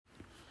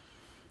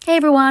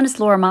everyone, it's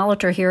Laura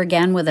Molitor here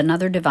again with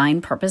another Divine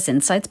Purpose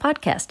Insights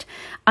podcast.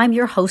 I'm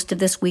your host of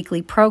this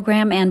weekly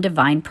program and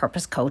Divine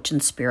Purpose coach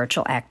and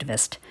spiritual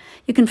activist.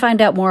 You can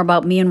find out more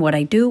about me and what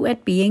I do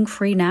at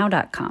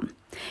beingfreenow.com.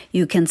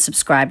 You can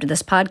subscribe to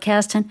this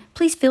podcast and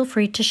please feel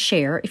free to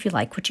share if you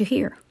like what you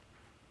hear.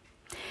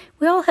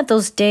 We all have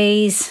those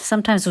days,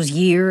 sometimes those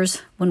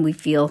years, when we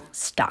feel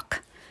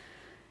stuck.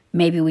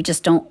 Maybe we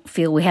just don't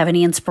feel we have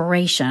any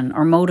inspiration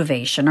or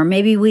motivation, or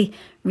maybe we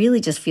really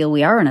just feel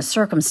we are in a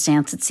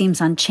circumstance that seems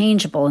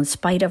unchangeable in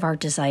spite of our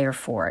desire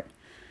for it.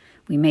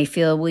 We may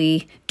feel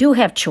we do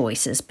have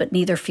choices, but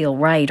neither feel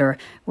right, or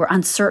we're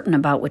uncertain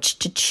about which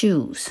to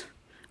choose.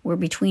 We're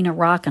between a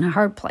rock and a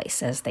hard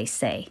place, as they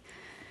say.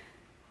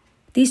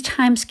 These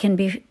times can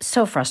be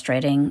so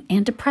frustrating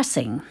and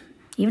depressing.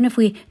 Even if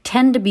we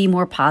tend to be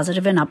more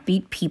positive and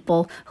upbeat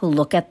people who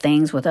look at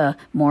things with a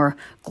more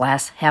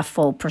glass half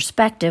full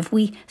perspective,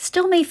 we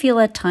still may feel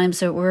at times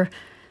that we're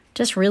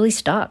just really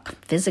stuck,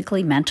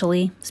 physically,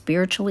 mentally,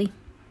 spiritually.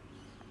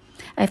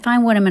 I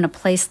find when I'm in a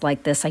place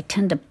like this, I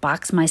tend to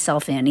box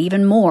myself in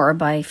even more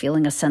by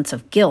feeling a sense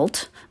of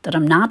guilt that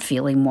I'm not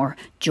feeling more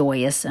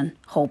joyous and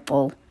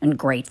hopeful and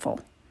grateful.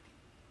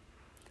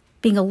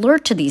 Being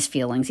alert to these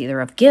feelings,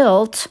 either of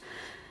guilt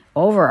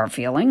over our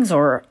feelings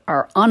or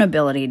our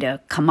inability to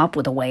come up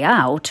with a way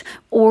out,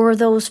 or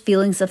those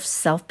feelings of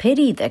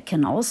self-pity that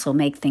can also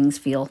make things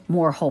feel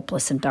more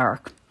hopeless and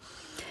dark.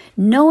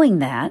 Knowing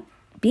that,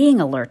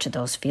 being alert to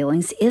those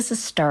feelings is a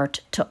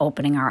start to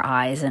opening our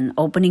eyes and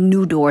opening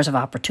new doors of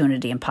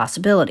opportunity and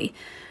possibility.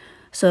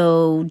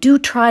 So do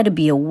try to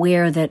be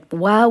aware that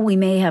while we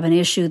may have an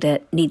issue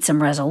that needs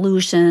some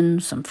resolution,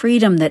 some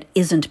freedom that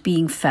isn't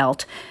being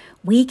felt,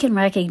 we can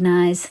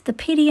recognize the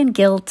pity and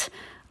guilt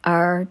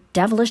are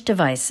devilish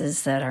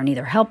devices that are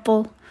neither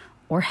helpful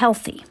or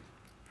healthy.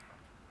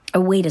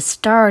 A way to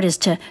start is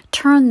to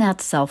turn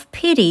that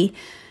self-pity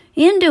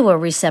into a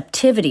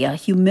receptivity, a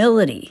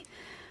humility,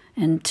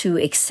 and to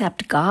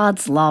accept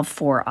God's love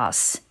for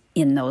us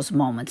in those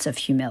moments of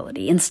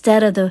humility.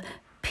 Instead of the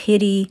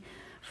pity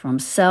from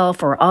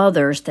self or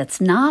others that's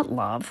not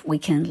love, we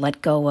can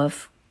let go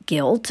of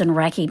guilt and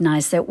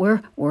recognize that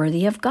we're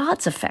worthy of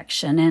God's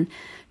affection and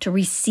to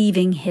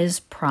receiving His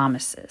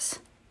promises.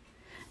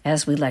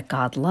 As we let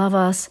God love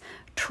us,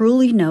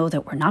 truly know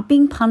that we're not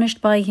being punished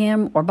by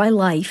Him or by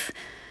life,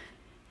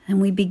 and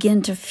we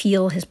begin to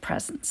feel His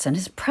presence. And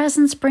His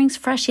presence brings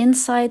fresh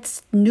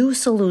insights, new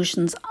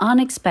solutions,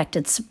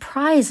 unexpected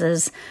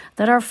surprises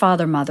that our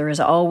Father, Mother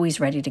is always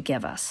ready to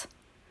give us.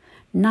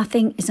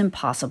 Nothing is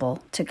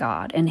impossible to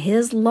God, and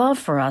His love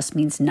for us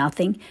means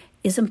nothing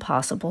is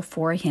impossible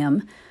for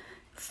Him,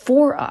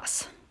 for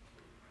us.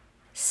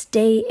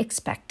 Stay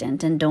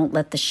expectant and don't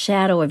let the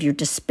shadow of your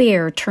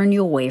despair turn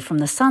you away from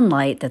the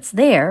sunlight that's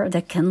there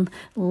that can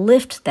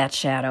lift that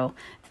shadow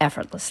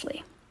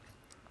effortlessly.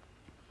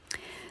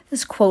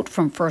 This quote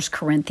from 1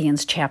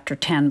 Corinthians chapter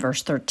 10,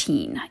 verse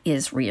 13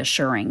 is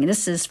reassuring.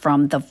 This is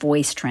from the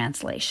Voice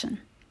translation.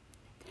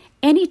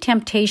 Any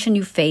temptation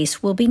you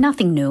face will be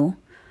nothing new,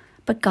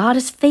 but God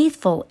is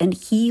faithful and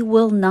He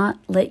will not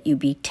let you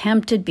be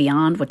tempted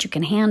beyond what you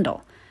can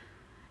handle.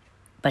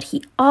 But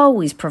He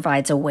always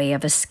provides a way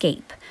of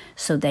escape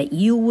so that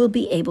you will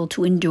be able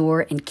to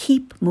endure and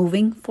keep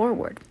moving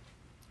forward.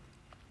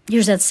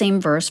 Here's that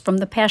same verse from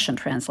the Passion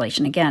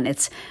Translation. Again,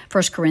 it's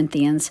 1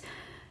 Corinthians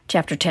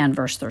chapter 10,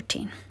 verse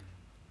 13.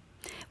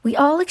 We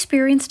all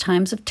experience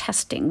times of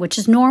testing, which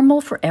is normal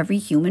for every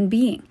human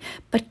being,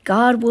 but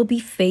God will be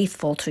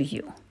faithful to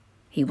you.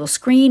 He will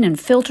screen and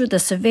filter the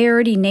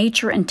severity,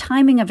 nature, and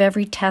timing of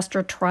every test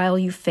or trial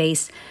you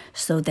face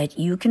so that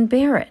you can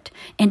bear it.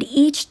 And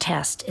each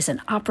test is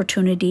an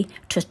opportunity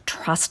to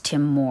trust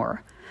Him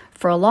more.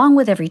 For along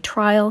with every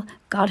trial,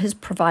 God has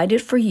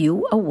provided for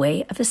you a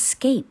way of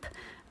escape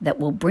that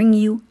will bring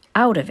you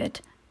out of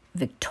it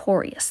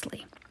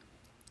victoriously.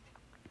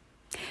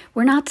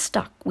 We're not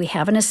stuck. We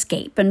have an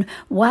escape. And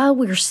while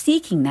we're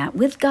seeking that,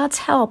 with God's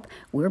help,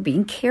 we're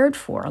being cared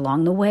for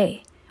along the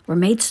way. We're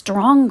made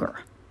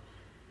stronger.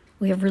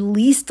 We have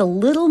released a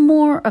little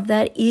more of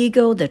that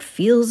ego that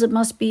feels it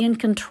must be in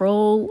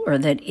control or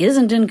that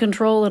isn't in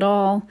control at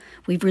all.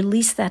 We've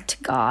released that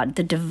to God,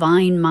 the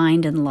divine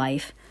mind and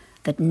life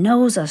that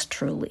knows us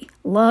truly,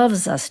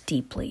 loves us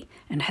deeply,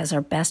 and has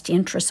our best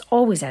interests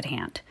always at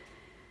hand.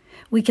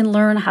 We can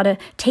learn how to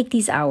take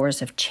these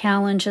hours of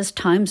challenge as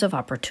times of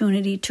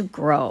opportunity to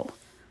grow,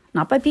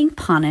 not by being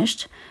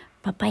punished,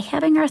 but by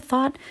having our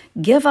thought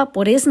give up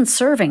what isn't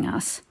serving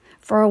us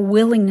for a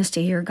willingness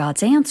to hear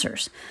God's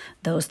answers,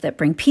 those that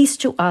bring peace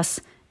to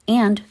us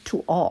and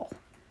to all.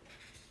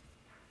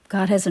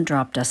 God hasn't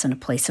dropped us in a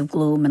place of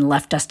gloom and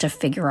left us to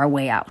figure our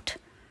way out.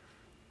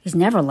 He's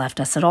never left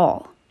us at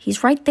all.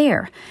 He's right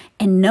there.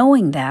 And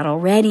knowing that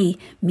already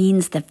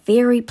means the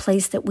very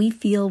place that we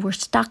feel we're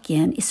stuck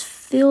in is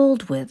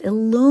filled with,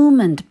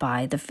 illumined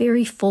by the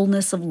very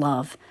fullness of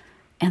love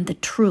and the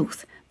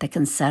truth that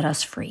can set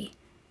us free.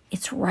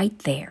 It's right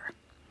there.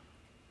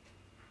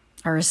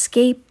 Our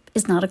escape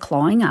is not a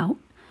clawing out,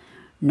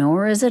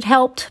 nor is it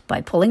helped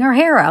by pulling our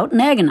hair out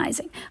and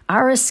agonizing.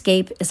 Our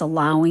escape is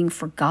allowing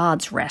for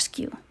God's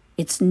rescue.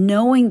 It's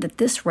knowing that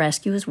this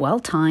rescue is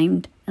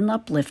well-timed and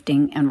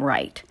uplifting and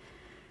right.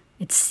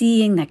 It's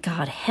seeing that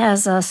God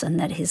has us and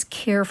that his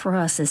care for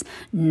us is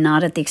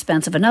not at the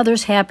expense of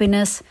another's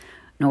happiness,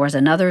 nor is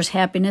another's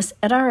happiness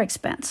at our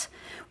expense.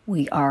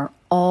 We are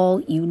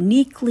all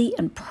uniquely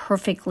and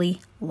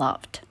perfectly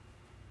loved.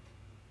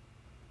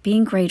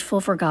 Being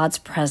grateful for God's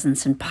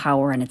presence and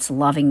power and its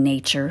loving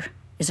nature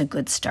is a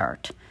good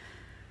start.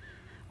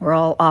 We're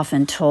all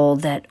often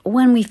told that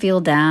when we feel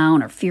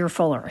down or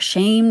fearful or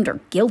ashamed or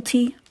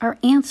guilty, our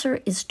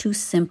answer is to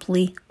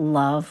simply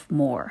love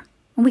more.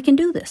 And we can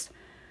do this.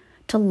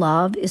 To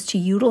love is to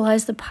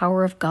utilize the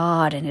power of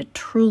God, and it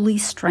truly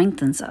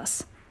strengthens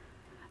us.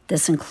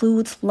 This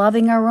includes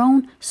loving our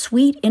own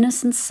sweet,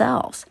 innocent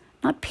selves,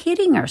 not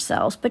pitying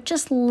ourselves, but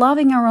just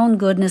loving our own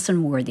goodness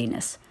and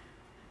worthiness.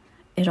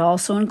 It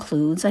also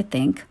includes, I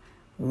think,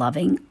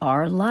 loving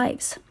our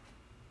lives.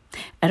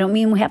 I don't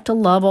mean we have to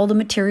love all the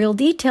material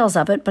details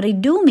of it, but I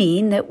do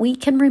mean that we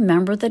can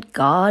remember that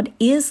God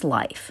is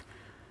life.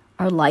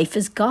 Our life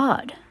is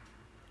God,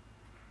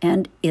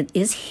 and it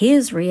is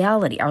his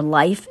reality. Our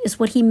life is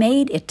what he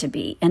made it to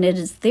be, and it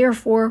is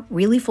therefore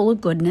really full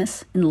of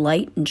goodness and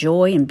light and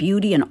joy and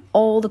beauty and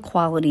all the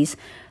qualities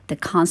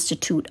that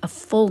constitute a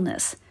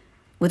fullness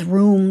with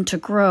room to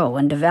grow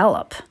and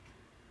develop.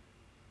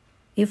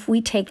 If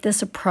we take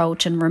this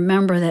approach and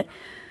remember that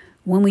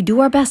when we do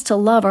our best to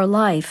love our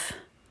life,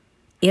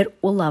 it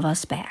will love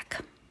us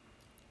back.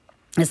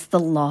 It's the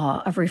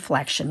law of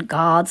reflection,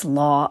 God's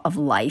law of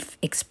life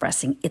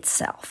expressing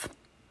itself.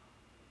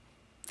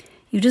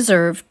 You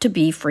deserve to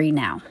be free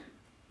now.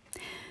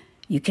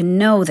 You can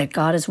know that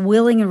God is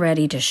willing and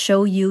ready to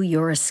show you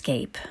your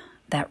escape,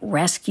 that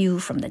rescue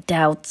from the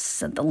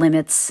doubts and the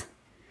limits.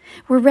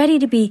 We're ready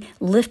to be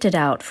lifted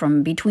out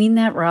from between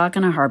that rock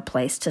and a hard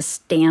place, to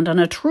stand on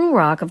a true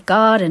rock of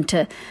God and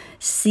to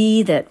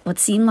see that what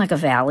seemed like a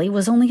valley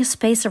was only a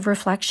space of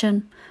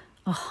reflection,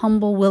 a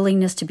humble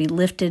willingness to be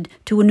lifted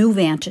to a new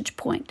vantage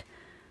point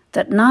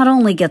that not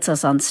only gets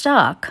us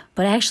unstuck,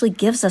 but actually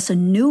gives us a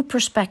new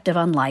perspective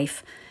on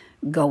life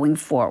going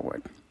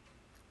forward.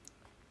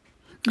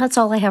 That's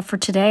all I have for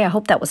today. I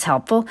hope that was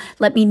helpful.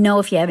 Let me know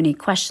if you have any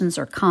questions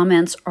or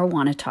comments or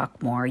want to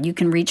talk more. You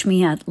can reach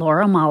me at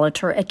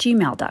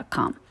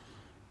lauramolitor@gmail.com.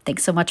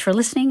 Thanks so much for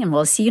listening, and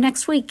we'll see you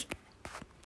next week.